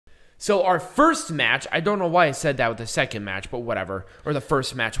So our first match, I don't know why I said that with the second match, but whatever. Or the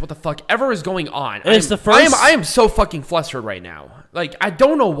first match, what the fuck ever is going on? It's the first. I am so fucking flustered right now. Like, I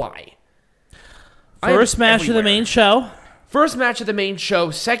don't know why. First match of the main show. First match of the main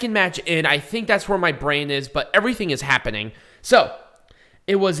show, second match in. I think that's where my brain is, but everything is happening. So,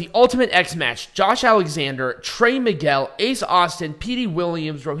 it was the Ultimate X match. Josh Alexander, Trey Miguel, Ace Austin, Petey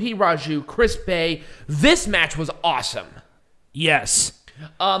Williams, Rohit Raju, Chris Bay. This match was awesome. Yes.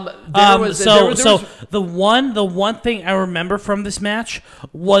 The one thing I remember from this match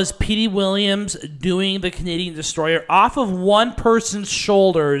was Petey Williams doing the Canadian Destroyer off of one person's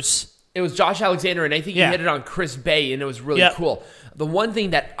shoulders. It was Josh Alexander, and I think he hit it on Chris Bay, and it was really cool. The one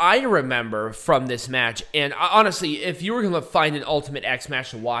thing that I remember from this match, and honestly, if you were going to find an Ultimate X match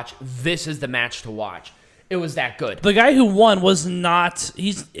to watch, this is the match to watch. It was that good. The guy who won was not.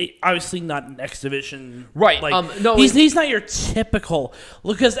 He's obviously not an X Division. Right. Like, no, he's not your typical.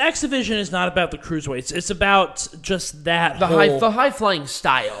 Because X Division is not about the cruiserweights. It's about just that the high flying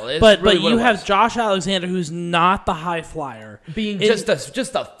style. But you have Josh Alexander, who's not the high flyer, being just a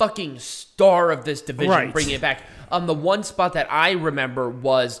fucking star of this division, bringing it back. The one spot that I remember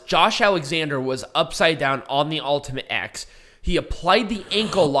was Josh Alexander was upside down on the Ultimate X. He applied the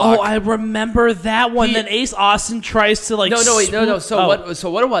ankle lock. Oh, I remember that one. Then Ace Austin tries to like. No. So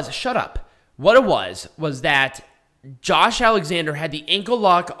what it was? Shut up. What it was that Josh Alexander had the ankle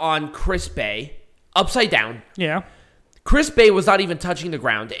lock on Chris Bay, upside down. Yeah. Chris Bay was not even touching the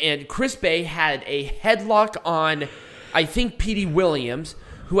ground, and Chris Bay had a headlock on, I think, Petey Williams,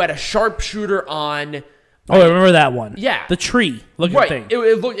 who had a sharpshooter on. Oh, I remember that one. Yeah. The tree looking thing.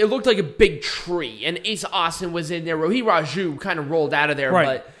 It looked like a big tree, and Ace Austin was in there. Rohit Raju kind of rolled out of there,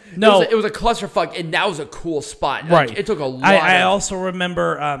 but it was a clusterfuck, and that was a cool spot. Right. Like, it took a lot I also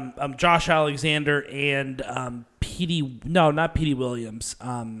remember Josh Alexander and Petey... No, not Petey Williams.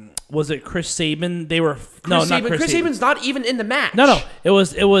 Was it Chris Sabin? They were... Not Chris Sabin's not even in the match. No. It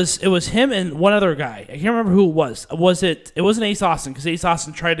was him and one other guy. I can't remember who it was. It wasn't Ace Austin, because Ace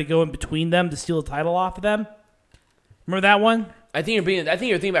Austin tried to go in between them to steal the title off of them. Remember that one? I think you're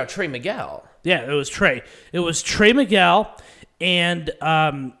thinking about Trey Miguel. Yeah, it was Trey. It was Trey Miguel and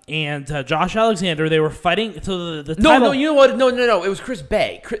Josh Alexander. They were fighting. So the title... No, you know what? No. It was Chris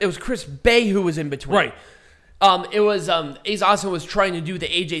Bay. It was Chris Bay who was in between. Right. It was Ace Austin was trying to do the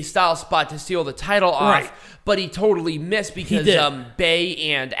AJ Styles spot to steal the title off, but he totally missed because Bay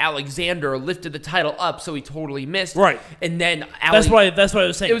and Alexander lifted the title up, so he totally missed. Right, and then that's what I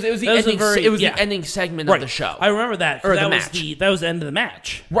was saying. It was the ending segment of the show. I remember that. Or that the was match. That was the end of the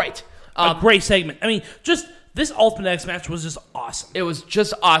match. Right, a great segment. I mean, just this Ultimate X match was just awesome. It was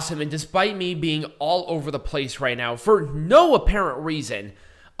just awesome, and despite me being all over the place right now for no apparent reason.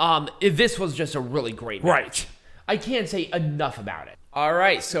 This was just a really great match. Right. I can't say enough about it. All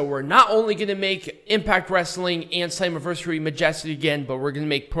right, so we're not only going to make Impact Wrestling and Slammiversary majestic again, but we're going to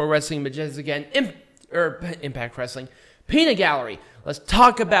make Pro Wrestling majestic again, Impact Wrestling, Peanut Gallery. Let's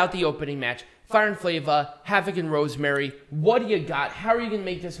talk about the opening match. Fire and Flava, Havok and Rosemary. What do you got? How are you going to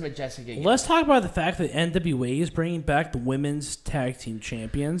make this majestic again? Let's talk about the fact that NWA is bringing back the women's tag team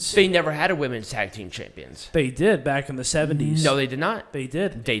champions. They never had a women's tag team champions. They did back in the 70s. No, they did not. They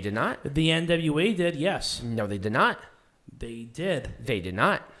did. They did not. The NWA did, yes. No, they did not. They did. They did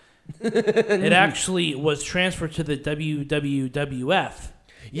not. It actually was transferred to the WWF.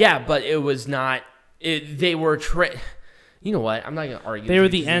 Yeah, but it was not. They were... You know what? I'm not going to argue. They were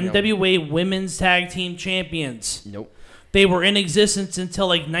the NWA Women's Tag Team Champions. Nope. They were in existence until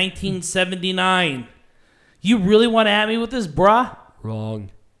like 1979. You really want to at me with this, brah? Wrong.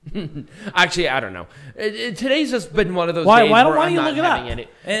 Actually, I don't know. Today's just been one of those days why where don't I'm you not look it up? having it.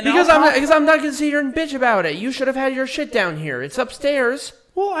 Because I'm not going to sit here and bitch about it. You should have had your shit down here. It's upstairs.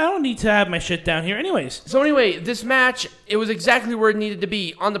 Well, I don't need to have my shit down here anyways. So anyway, this match, it was exactly where it needed to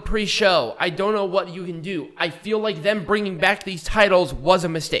be on the pre-show. I don't know what you can do. I feel like them bringing back these titles was a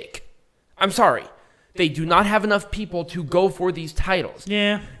mistake. I'm sorry. They do not have enough people to go for these titles.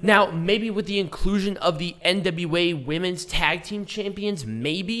 Yeah. Now, maybe with the inclusion of the NWA Women's Tag Team Champions,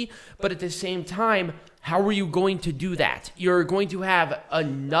 maybe. But at the same time, how are you going to do that? You're going to have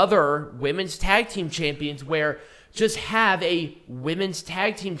another Women's Tag Team Champions where... Just have a women's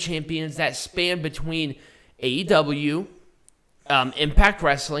tag team champions that span between AEW, Impact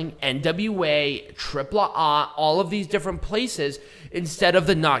Wrestling, NWA, AAA, all of these different places instead of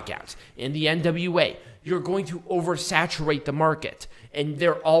the knockouts. In the NWA, you're going to oversaturate the market, and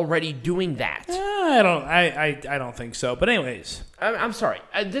they're already doing that. I don't think so. But anyways, I'm sorry.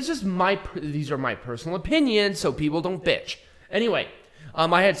 These are my personal opinions, so people don't bitch. Anyway.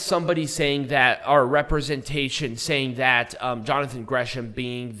 I had somebody saying that, our representation saying that Jonathan Gresham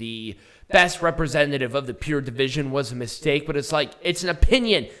being the best representative of the pure division was a mistake, but it's like, it's an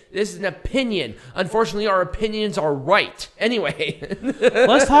opinion. This is an opinion. Unfortunately, our opinions are right. Anyway.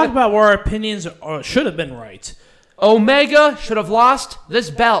 Let's talk about where our opinions should have been right. Omega should have lost this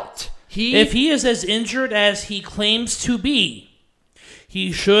belt. If he is as injured as he claims to be,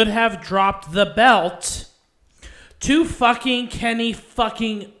 he should have dropped the belt to fucking Sami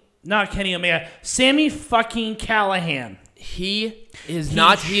fucking Callihan. He is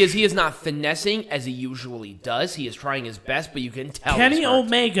not finessing as he usually does. He is trying his best, but you can tell Kenny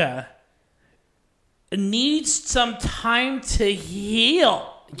Omega needs some time to heal.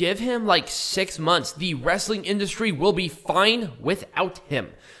 Give him like 6 months. The wrestling industry will be fine without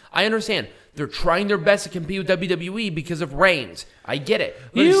him. I understand. They're trying their best to compete with WWE because of Reigns. I get it.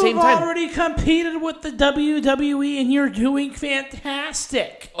 But at the same time, you've already competed with the WWE and you're doing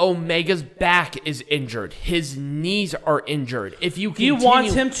fantastic. Omega's back is injured. His knees are injured. If you continue, you want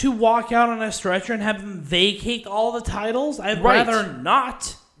him to walk out on a stretcher and have him vacate all the titles? I'd rather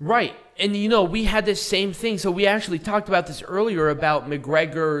not. Right. And, you know, we had this same thing. So we actually talked about this earlier about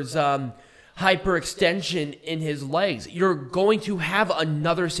McGregor's hyperextension in his legs. You're going to have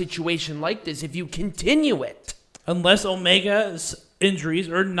another situation like this if you continue it. Unless Omega's injuries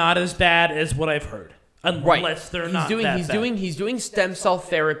are not as bad as what I've heard. Unless they're not that bad. He's doing stem cell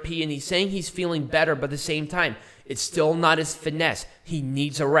therapy, and he's saying he's feeling better, but at the same time, it's still not his finesse. He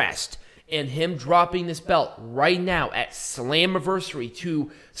needs a rest. And him dropping this belt right now at Slammiversary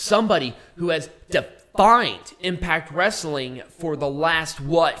to somebody who has defined Impact Wrestling for the last,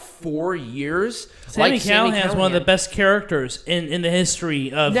 4 years? Sami Callihan is one of the best characters in the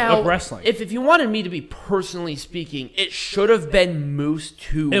history of wrestling. If you wanted me to be personally speaking, it should have been Moose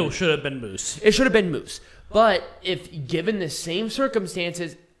too. It should have been Moose. It should have been Moose. But if given the same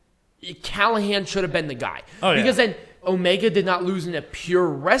circumstances, Callihan should have been the guy. Oh, yeah. Because then Omega did not lose in a pure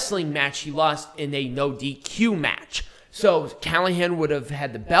wrestling match. He lost in a no DQ match. So Callihan would have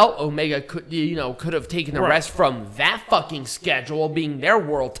had the belt. Omega could have taken the rest from that fucking schedule, being their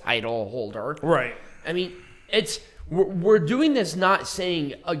world title holder. Right. I mean, we're doing this not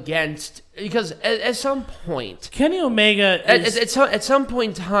saying against, because at some point, Kenny Omega is, at some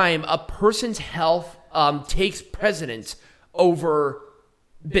point in time, a person's health takes precedence over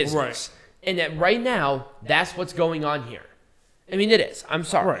business. Right. And that right now, that's what's going on here. I mean, it is. I'm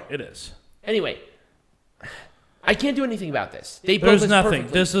sorry. Right, it is. Anyway, I can't do anything about this. They built There's this nothing.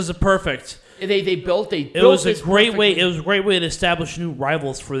 perfectly. This is a perfect. They built It was a this great way. perfectly. It was a great way to establish new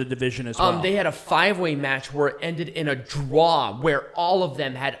rivals for the division as well. They had a 5-way match where it ended in a draw, where all of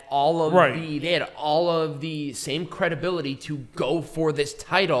them had all of the same credibility to go for this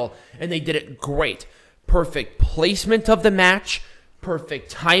title, and they did it great. Perfect placement of the match, perfect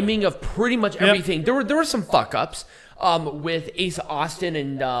timing of pretty much everything. There were some fuck ups with Ace Austin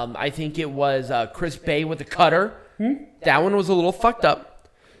and I think it was Chris Bay with the cutter. That one was a little fucked up,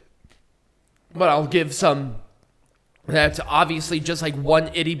 but I'll give some. That's obviously just like one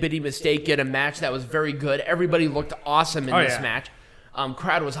itty bitty mistake in a match that was very good. Everybody looked awesome in this match.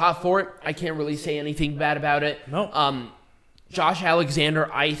 Crowd was hot for it. I can't really say anything bad about it. No. Josh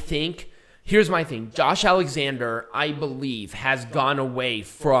Alexander, I think. Here's my thing. Josh Alexander, I believe, has gone away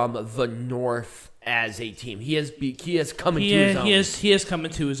from the North as a team. He has come into his own. He has come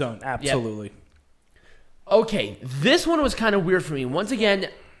into his own. Absolutely. Yep. Okay, this one was kind of weird for me. Once again,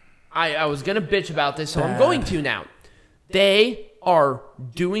 I was going to bitch about this, so I'm going to now. They are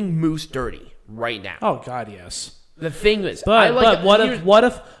doing Moose dirty right now. Oh God, yes. The thing is, but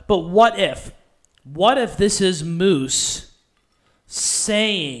what if this is Moose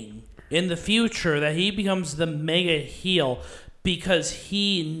saying in the future that he becomes the mega heel because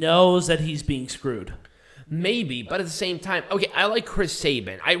he knows that he's being screwed? Maybe, but at the same time, okay, I like Chris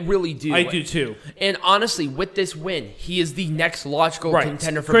Sabin. I really do. I do too. And honestly, with this win, he is the next logical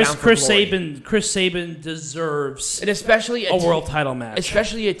contender for Bound for Glory. Chris Sabin deserves, and especially a world title match,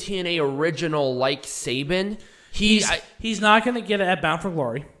 especially a TNA original like Sabin. He's not going to get it at Bound for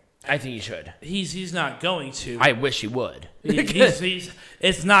Glory. I think he should. He's not going to. I wish he would.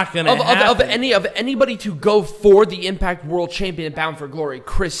 It's not going to happen. Of anybody to go for the Impact World Champion at Bound for Glory,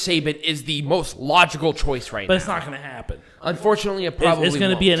 Chris Sabin is the most logical choice right now. But it's not going to happen. Unfortunately, it probably It's going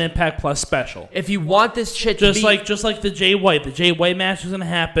to be an Impact Plus special. If you want this shit to be... Just like the Jay White. The Jay White match is going to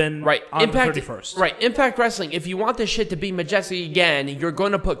happen on Impact, the 31st. Right. Impact Wrestling, if you want this shit to be majestic again, you're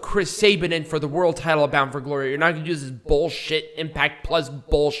going to put Chris Sabin in for the world title at Bound for Glory. You're not going to do this bullshit Impact Plus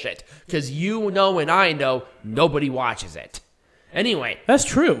bullshit. Because you know and I know nobody watches it. Anyway. That's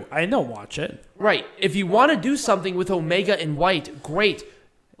true. I don't watch it. Right. If you want to do something with Omega and White, great.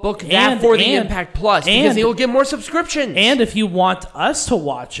 Book that for the Impact Plus because they will get more subscriptions. And if you want us to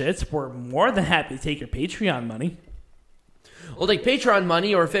watch it, we're more than happy to take your Patreon money. We'll take Patreon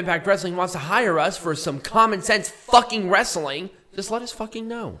money, or if Impact Wrestling wants to hire us for some common sense fucking wrestling, just let us fucking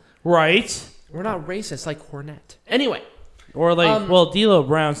know. Right. We're not racist like Cornette. Anyway. Or like, well, D'Lo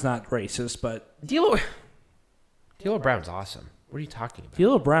Brown's not racist, but... D'Lo Brown's awesome. What are you talking about?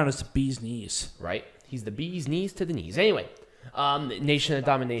 D'Lo Brown is the bee's knees. Right? He's the bee's knees to the knees. Anyway. Nation of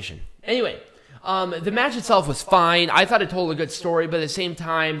Domination. Anyway, the match itself was fine. I thought it told a good story, but at the same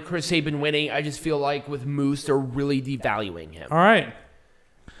time, Chris Sabin winning, I just feel like with Moose, they're really devaluing him. All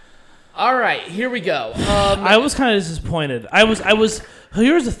right, here we go. I was kind of disappointed. I was.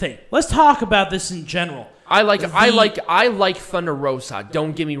 Here's the thing. Let's talk about this in general. I like Thunder Rosa.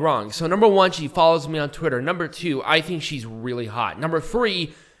 Don't get me wrong. So number 1, she follows me on Twitter. Number 2, I think she's really hot. Number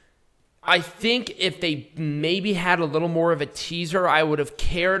 3. I think if they maybe had a little more of a teaser, I would have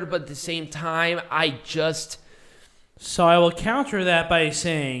cared, but at the same time, So I will counter that by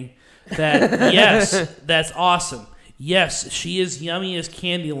saying that, yes, that's awesome. Yes, she is yummy as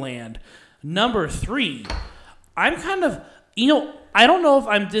Candyland. Number 3, I'm kind of, I don't know if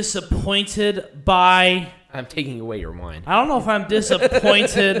I'm disappointed by... I'm taking away your wine. I don't know if I'm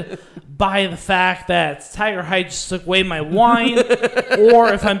disappointed by the fact that Tiger Hyde just took away my wine,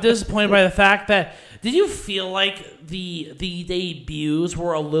 or if I'm disappointed by the fact that... Did you feel like the debuts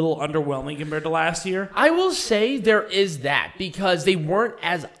were a little underwhelming compared to last year? I will say there is that, because they weren't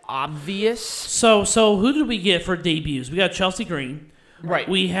as obvious. So who did we get for debuts? We got Chelsea Green. Right.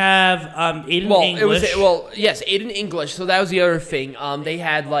 We have Aiden English. Yes, Aiden English. So that was the other thing. They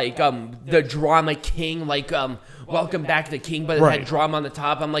had like the Drama King, like Welcome Back to the King, but it had drama on the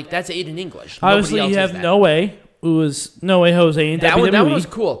top. I'm like, that's Aiden English. Obviously, you have No Way, who was No Way Jose in WWE. That one was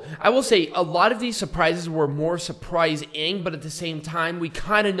cool. I will say a lot of these surprises were more surprising, but at the same time, we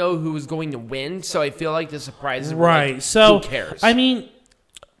kind of know who was going to win. So I feel like the surprises were like, who cares? I mean,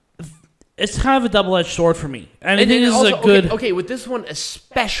 it's kind of a double-edged sword for me. And I think this is a good... Okay, with this one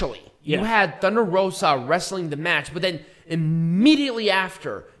especially, you had Thunder Rosa wrestling the match, but then immediately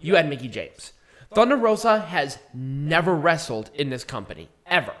after, you had Mickie James. Thunder Rosa has never wrestled in this company,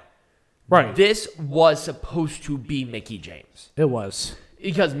 ever. Right. This was supposed to be Mickie James. It was.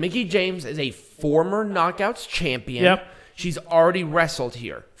 Because Mickie James is a former Knockouts champion. Yep. She's already wrestled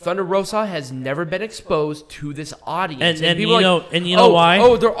here. Thunder Rosa has never been exposed to this audience. And you know why?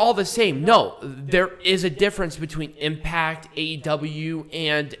 Oh, they're all the same. No, there is a difference between Impact, AEW,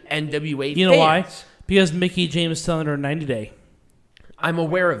 and NWA. You know why? Because Mickie James is still under a 90-day. I'm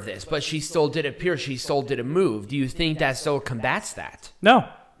aware of this, but she still did appear. She still did a move. Do you think that still combats that? No.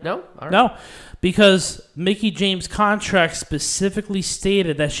 No? All right. No, because Mickie James' contract specifically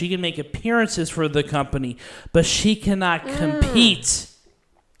stated that she can make appearances for the company, but she cannot compete.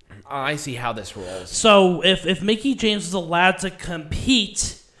 I see how this rolls. So if Mickie James was allowed to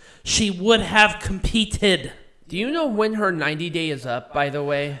compete, she would have competed. Do you know when her 90-day is up, by the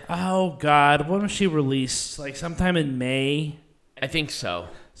way? Oh, God. When was she released? Like sometime in May? I think so.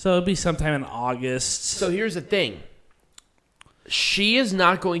 So it'll be sometime in August. So here's the thing. She is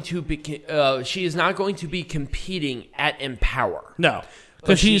not going to be. She is not going to be competing at Empower. No,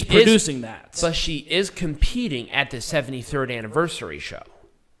 because she's producing that. But she is competing at the 73rd anniversary show.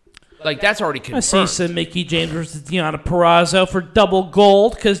 Like that's already confirmed. I see some Mickie James versus Deonna Purrazzo for double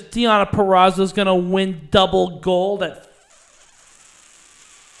gold because Deonna Purrazzo is going to win double gold at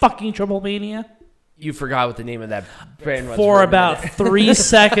fucking Triple Mania. You forgot what the name of that brand was. For about 3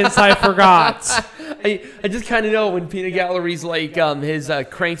 seconds, I forgot. I just kind of know when Peanut Gallery's like his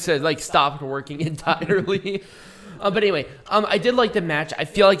cranks like stopped working entirely. But anyway, I did like the match. I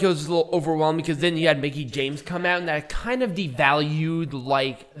feel like it was a little overwhelming because then you had Mickie James come out and that kind of devalued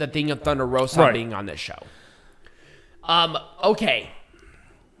like the thing of Thunder Rosa being on this show. Okay.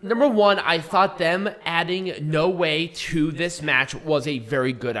 Number 1, I thought them adding No Way to this match was a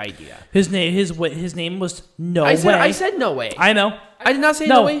very good idea. His name was No Way. I said No Way. I know. I did not say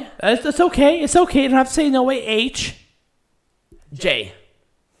No Way. It's okay. It's okay. You don't have to say No Way. H. J.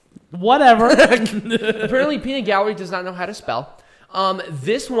 Whatever. Apparently, Peanut Gallery does not know how to spell.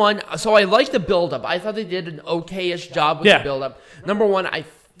 This one, so I like the build-up. I thought they did an okay-ish job with the build-up. Number 1, I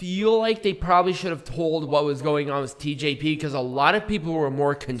feel like they probably should have told what was going on with TJP because a lot of people were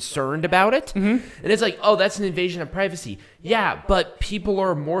more concerned about it. And it's like, oh, that's an invasion of privacy. Yeah, but people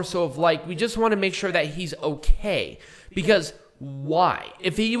are more so of like, we just want to make sure that he's okay. Because why?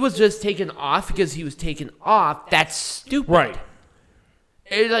 If he was just taken off because he was taken off, that's stupid. Right.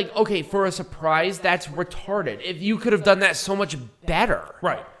 It's like, okay, for a surprise, that's retarded. If you could have done that so much better.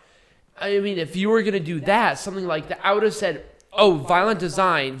 Right. I mean, if you were going to do that, something like that, I would have said, oh,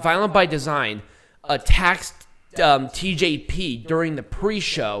 Violent by Design attacks TJP during the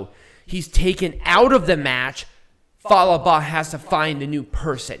pre-show. He's taken out of the match. Fallah Bahh has to find a new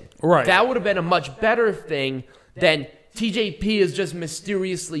person. Right. That would have been a much better thing than TJP is just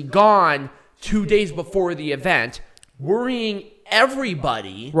mysteriously gone 2 days before the event, worrying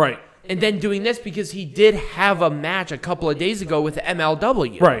everybody. Right. And then doing this because he did have a match a couple of days ago with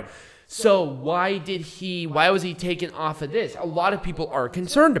MLW. Right. So why was he taken off of this? A lot of people are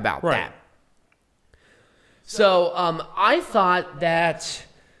concerned about that. So I thought that,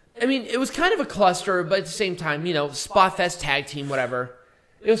 I mean, it was kind of a cluster, but at the same time, you know, Spotfest tag team, whatever.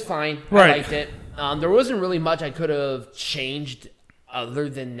 It was fine. Right. I liked it. There wasn't really much I could have changed other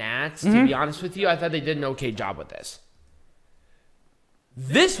than that, to be honest with you. I thought they did an okay job with this.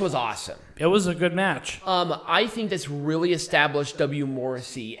 This was awesome. It was a good match. I think this really established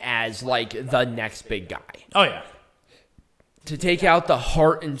Morrissey as, like, the next big guy. Oh, yeah. To take out the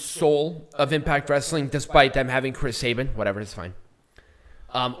heart and soul of Impact Wrestling, despite them having Chris Sabin, whatever, it's fine.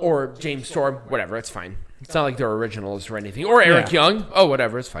 Or James Storm, whatever, it's fine. It's not like they're originals or anything. Or Eric Young, oh,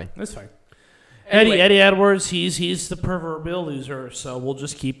 whatever, it's fine. It's fine. Anyway, Eddie Edwards, he's the proverbial loser, so we'll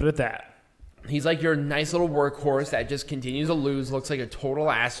just keep it at that. He's like your nice little workhorse that just continues to lose, looks like a total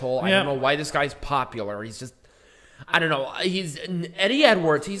asshole. I don't know why this guy's popular. He's just, I don't know. He's Eddie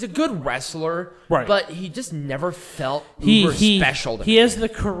Edwards. He's a good wrestler, right? But he just never felt uber special to me. He has the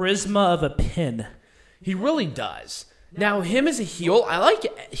charisma of a pin. He really does. Now, him as a heel, I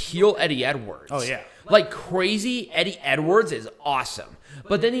like heel Eddie Edwards. Oh, yeah. Like crazy Eddie Edwards is awesome.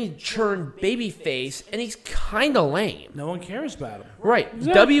 But then he turned babyface, and he's kind of lame. No one cares about him. Right.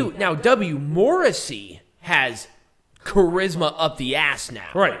 Exactly. Morrissey has charisma up the ass now.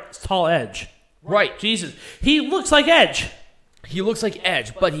 Right. It's tall Edge. Right. Jesus. He looks like Edge. He looks like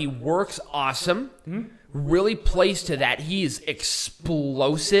Edge, but he works awesome. Really plays to that. He is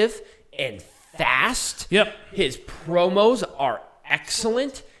explosive and fast. Yep. His promos are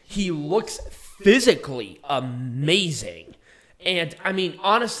excellent. He looks physically amazing. And, I mean,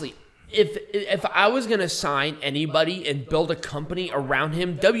 honestly, if I was going to sign anybody and build a company around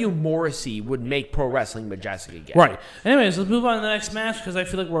him, Morrissey would make pro wrestling majestic again. Right. Anyways, let's move on to the next match because I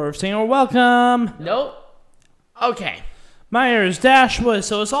feel like we're saying we're welcome. Nope. Okay. Myers, Dashwood.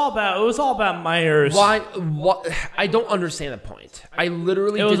 So it was all about Myers. Why? What? I don't understand the point. I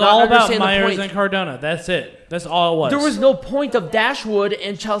literally it was did not all about understand Myers the point. and Cardona. That's it. That's all it was. There was no point of Dashwood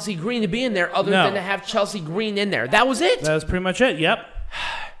and Chelsea Green to be in there other than to have Chelsea Green in there. That was it. That was pretty much it. Yep.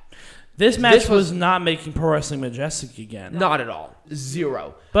 This match was not making pro wrestling majestic again. Not at all.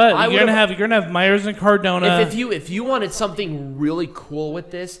 Zero. But you're gonna have Myers and Cardona. If you wanted something really cool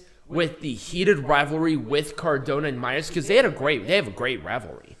with this, with the heated rivalry with Cardona and Myers, because they have a great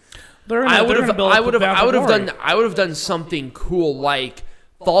rivalry. I would have done something cool like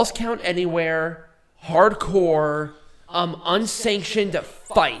Falls Count Anywhere, hardcore, unsanctioned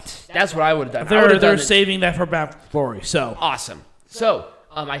fight. That's what I would have done. They're saving that for Bound for Glory. So awesome. So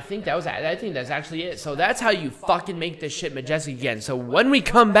I think that's actually it. So that's how you fucking make this shit majestic again. So when we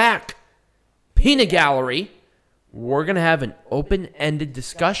come back, Peanut Gallery, we're gonna have an open-ended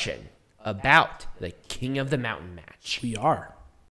discussion about the King of the Mountain match. We are.